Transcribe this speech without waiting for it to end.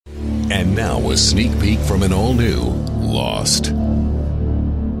And now a sneak peek from an all-new Lost.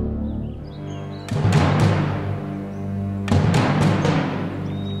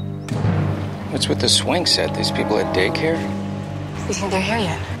 What's with the swing set? These people at daycare? You think they're here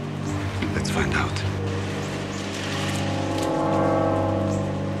yet? Let's find out.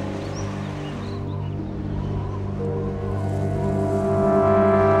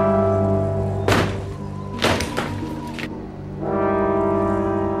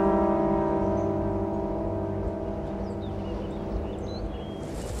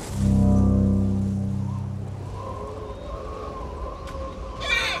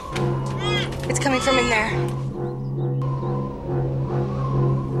 It's coming from in there.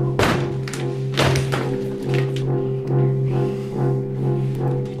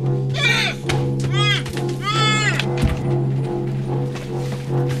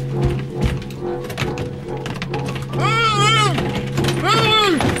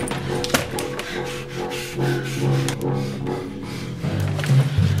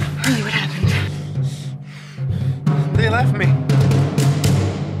 Harley, what happened? They left me.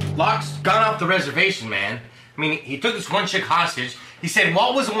 Locke's gone off the reservation, man. I mean, he took this one chick hostage. He said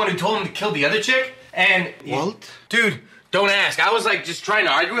Walt was the one who told him to kill the other chick, and... Walt? Dude, don't ask. I was, like, just trying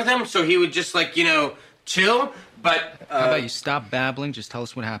to argue with him so he would just, like, you know, chill, but... How about you stop babbling, just tell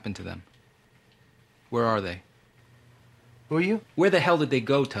us what happened to them. Where are they? Who are you? Where the hell did they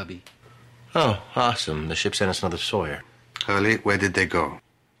go, Tubby? Oh, awesome. The ship sent us another Sawyer. Hurley, where did they go?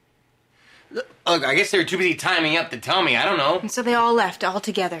 Look, I guess they were too busy timing up to tell me. I don't know. And so they all left, all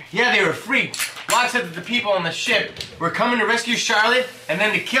together. Yeah, they were freaked. Locke said that the people on the ship were coming to rescue Charlotte and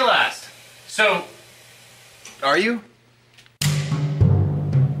then to kill us. So, are you?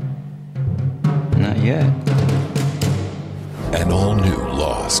 Not yet. An all-new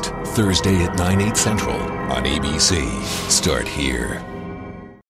Lost. Thursday at 9/8 Central on ABC. Start here.